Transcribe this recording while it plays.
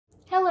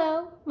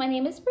my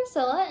name is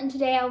Priscilla, and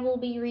today I will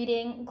be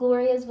reading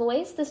Gloria's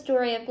Voice, the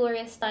story of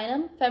Gloria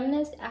Steinem,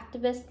 feminist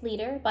activist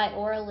leader by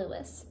Ora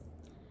Lewis.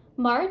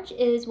 March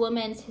is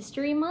Women's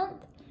History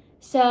Month,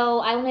 so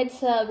I wanted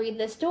to read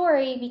this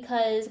story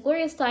because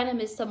Gloria Steinem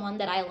is someone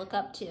that I look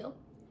up to.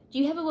 Do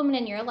you have a woman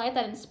in your life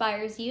that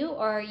inspires you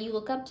or you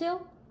look up to?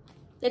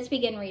 Let's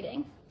begin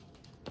reading.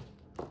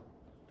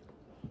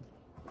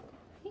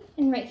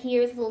 And right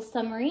here is a little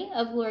summary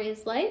of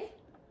Gloria's life.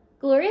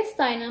 Gloria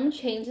Steinem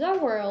changed our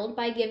world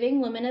by giving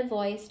women a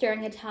voice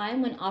during a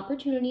time when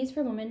opportunities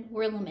for women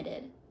were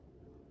limited.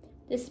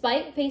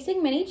 Despite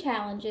facing many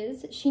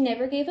challenges, she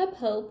never gave up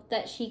hope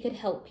that she could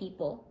help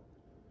people.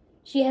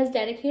 She has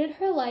dedicated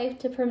her life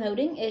to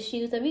promoting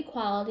issues of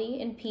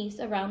equality and peace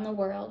around the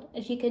world,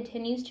 and she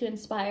continues to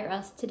inspire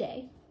us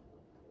today.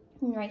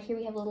 And right here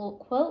we have a little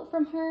quote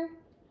from her.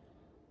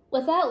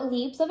 Without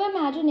leaps of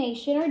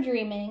imagination or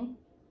dreaming,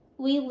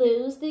 we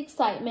lose the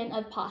excitement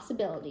of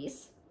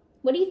possibilities.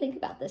 What do you think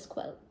about this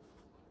quote?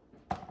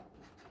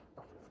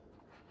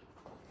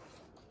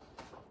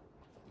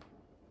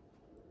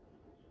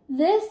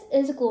 This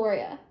is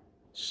Gloria.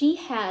 She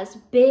has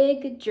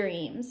big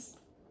dreams.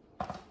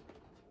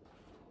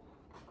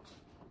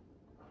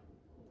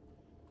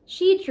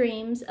 She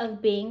dreams of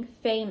being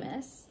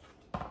famous.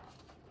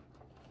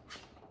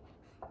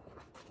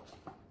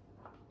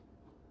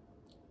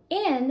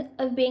 And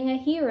of being a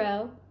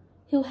hero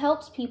who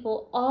helps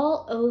people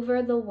all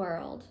over the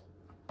world.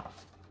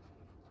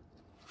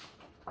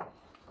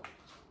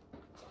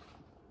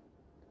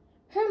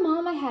 Her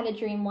mama had a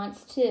dream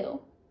once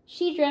too.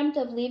 She dreamt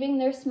of leaving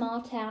their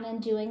small town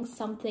and doing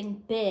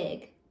something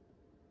big.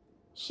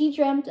 She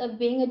dreamt of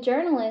being a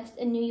journalist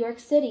in New York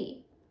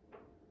City.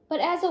 But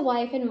as a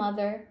wife and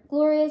mother,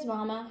 Gloria's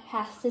mama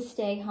has to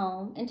stay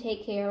home and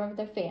take care of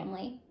their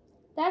family.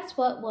 That's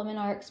what women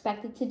are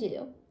expected to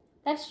do.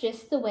 That's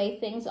just the way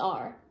things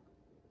are.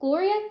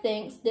 Gloria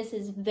thinks this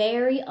is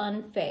very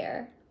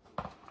unfair.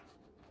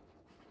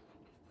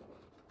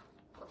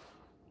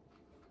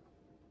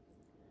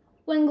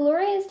 When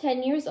Gloria is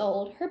 10 years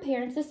old, her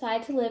parents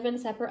decide to live in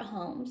separate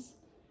homes.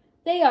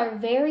 They are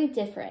very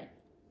different,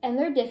 and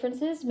their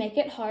differences make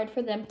it hard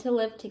for them to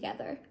live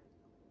together.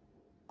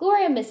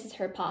 Gloria misses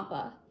her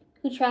papa,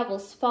 who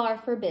travels far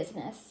for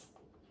business.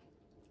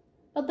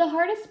 But the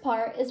hardest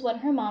part is when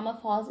her mama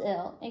falls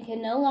ill and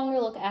can no longer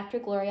look after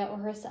Gloria or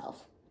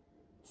herself.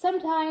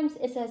 Sometimes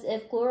it's as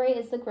if Gloria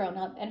is the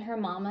grown-up and her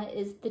mama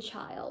is the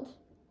child.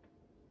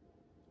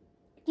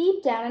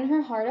 Deep down in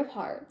her heart of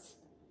hearts,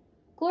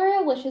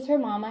 Gloria wishes her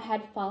mama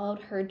had followed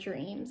her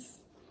dreams.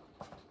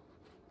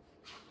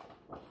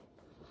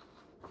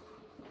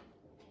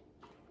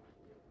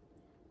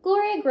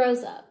 Gloria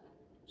grows up.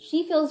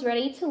 She feels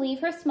ready to leave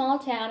her small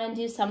town and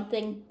do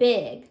something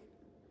big.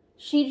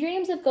 She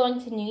dreams of going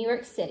to New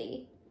York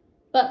City,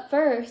 but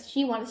first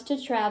she wants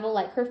to travel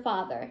like her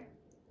father.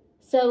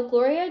 So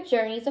Gloria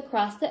journeys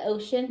across the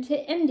ocean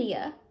to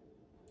India.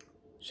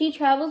 She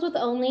travels with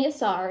only a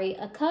sari,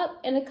 a cup,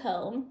 and a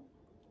comb.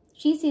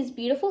 She sees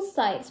beautiful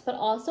sights, but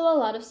also a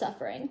lot of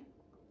suffering.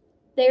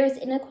 There is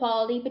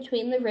inequality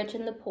between the rich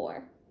and the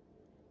poor,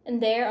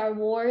 and there are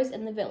wars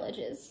in the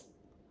villages.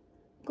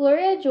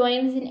 Gloria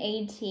joins an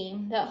aid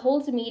team that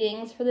holds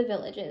meetings for the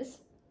villages.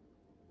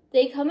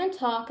 They come and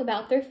talk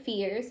about their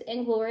fears,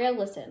 and Gloria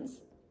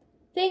listens.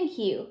 "Thank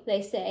you,"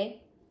 they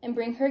say, and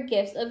bring her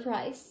gifts of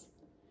rice.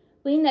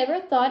 "We never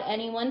thought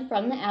anyone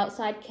from the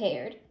outside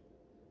cared."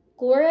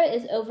 Gloria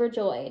is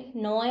overjoyed,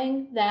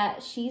 knowing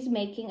that she's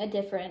making a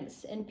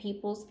difference in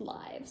people's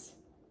lives.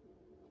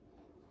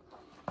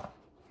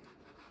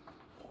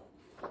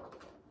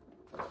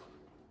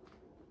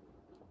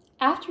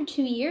 After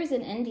 2 years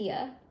in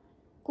India,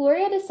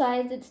 Gloria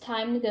decides it's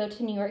time to go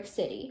to New York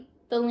City,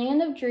 the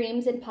land of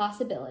dreams and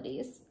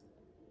possibilities.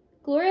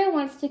 Gloria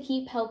wants to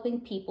keep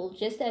helping people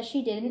just as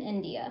she did in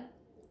India.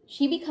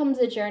 She becomes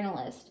a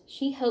journalist.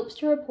 She hopes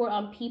to report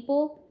on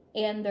people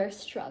and their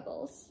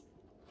struggles.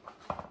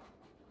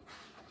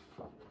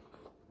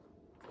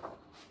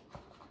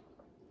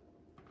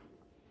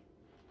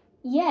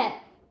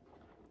 Yet,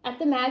 at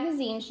the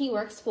magazine she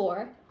works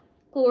for,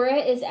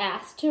 Gloria is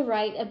asked to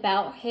write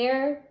about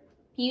hair,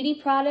 beauty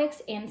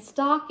products, and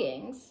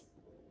stockings.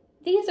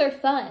 These are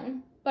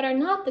fun, but are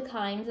not the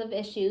kinds of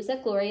issues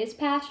that Gloria is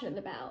passionate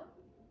about.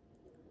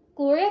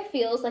 Gloria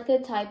feels like a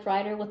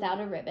typewriter without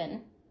a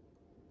ribbon.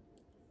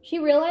 She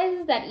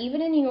realizes that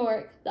even in New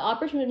York, the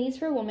opportunities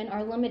for women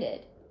are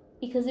limited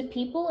because the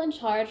people in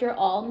charge are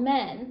all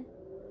men.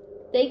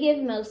 They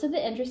give most of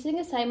the interesting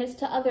assignments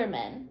to other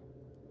men.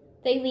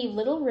 They leave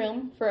little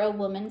room for a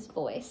woman's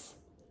voice.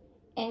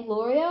 And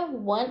Gloria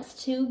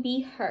wants to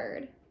be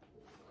heard.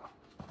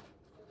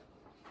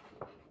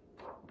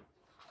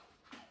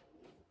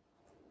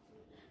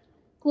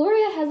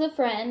 Gloria has a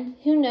friend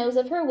who knows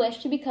of her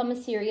wish to become a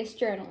serious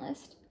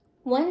journalist.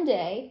 One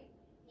day,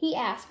 he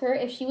asked her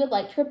if she would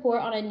like to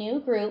report on a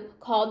new group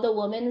called the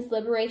Women's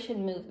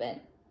Liberation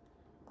Movement.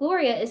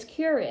 Gloria is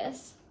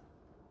curious.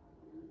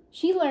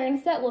 She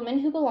learns that women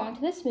who belong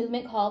to this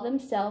movement call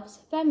themselves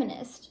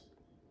feminist.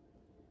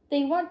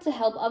 They want to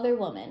help other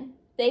women.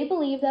 They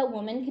believe that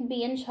women can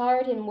be in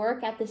charge and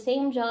work at the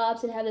same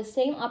jobs and have the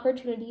same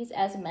opportunities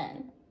as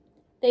men.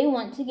 They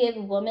want to give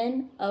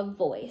women a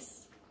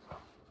voice.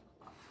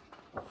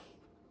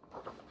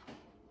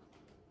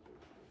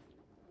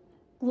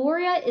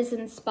 Gloria is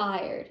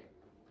inspired.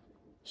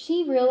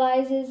 She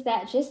realizes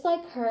that just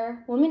like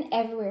her, women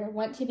everywhere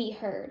want to be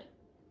heard.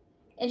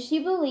 And she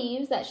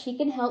believes that she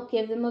can help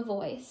give them a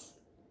voice.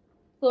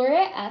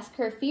 Gloria asks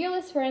her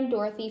fearless friend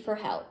Dorothy for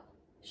help.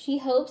 She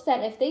hopes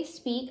that if they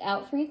speak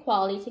out for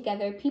equality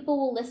together, people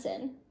will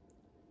listen.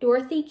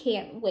 Dorothy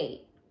can't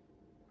wait.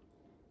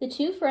 The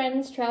two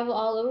friends travel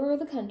all over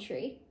the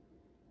country.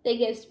 They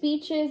give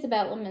speeches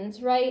about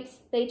women's rights.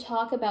 They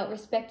talk about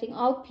respecting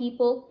all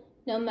people,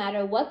 no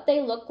matter what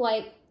they look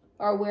like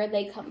or where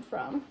they come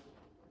from.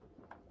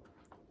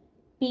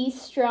 Be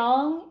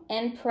strong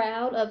and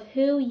proud of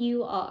who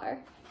you are.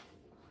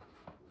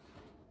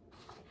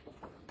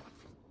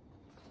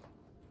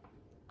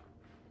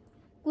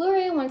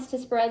 Gloria wants to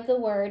spread the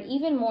word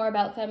even more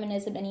about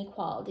feminism and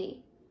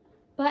equality.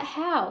 But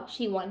how,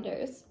 she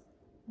wonders.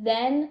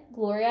 Then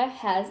Gloria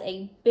has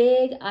a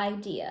big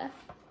idea.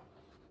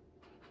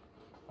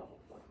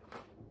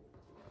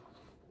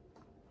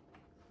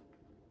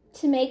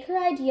 To make her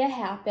idea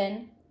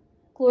happen,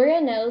 Gloria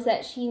knows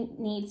that she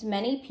needs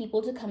many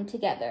people to come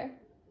together.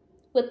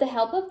 With the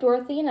help of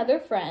Dorothy and other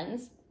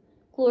friends,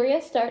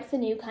 Gloria starts a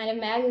new kind of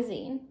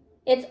magazine.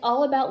 It's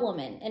all about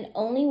women, and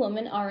only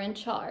women are in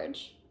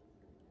charge.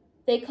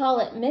 They call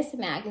it Miss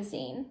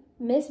Magazine.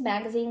 Miss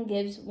Magazine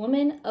gives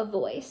women a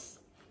voice.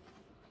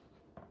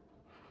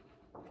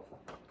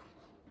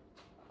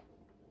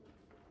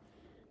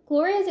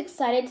 Gloria is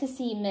excited to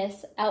see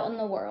Miss out in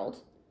the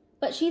world,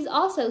 but she's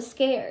also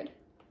scared.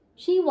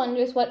 She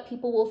wonders what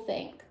people will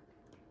think.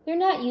 They're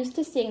not used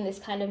to seeing this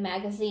kind of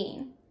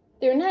magazine.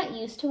 They're not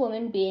used to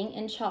women being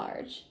in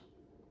charge.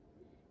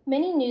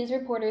 Many news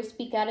reporters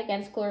speak out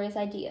against Gloria's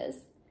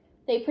ideas.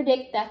 They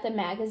predict that the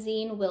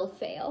magazine will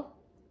fail.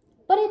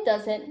 But it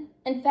doesn't.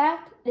 In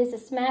fact, it is a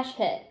smash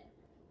hit.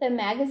 The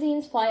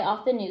magazines fly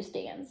off the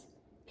newsstands.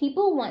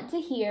 People want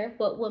to hear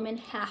what women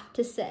have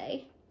to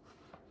say.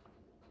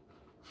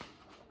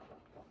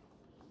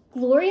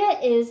 Gloria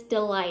is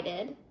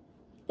delighted.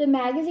 The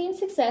magazine's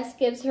success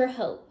gives her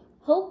hope.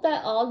 Hope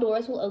that all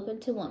doors will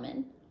open to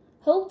women.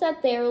 Hope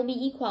that there will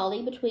be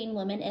equality between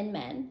women and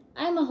men.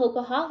 I'm a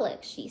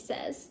hopeaholic, she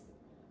says.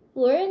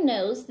 Gloria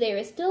knows there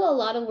is still a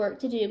lot of work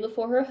to do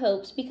before her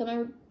hopes become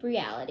a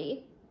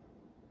reality.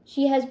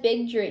 She has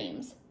big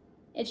dreams,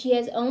 and she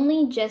has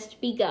only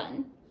just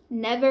begun.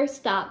 Never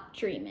stop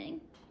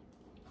dreaming.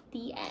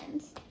 The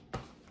end.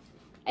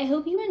 I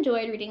hope you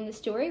enjoyed reading the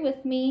story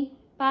with me.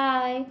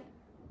 Bye.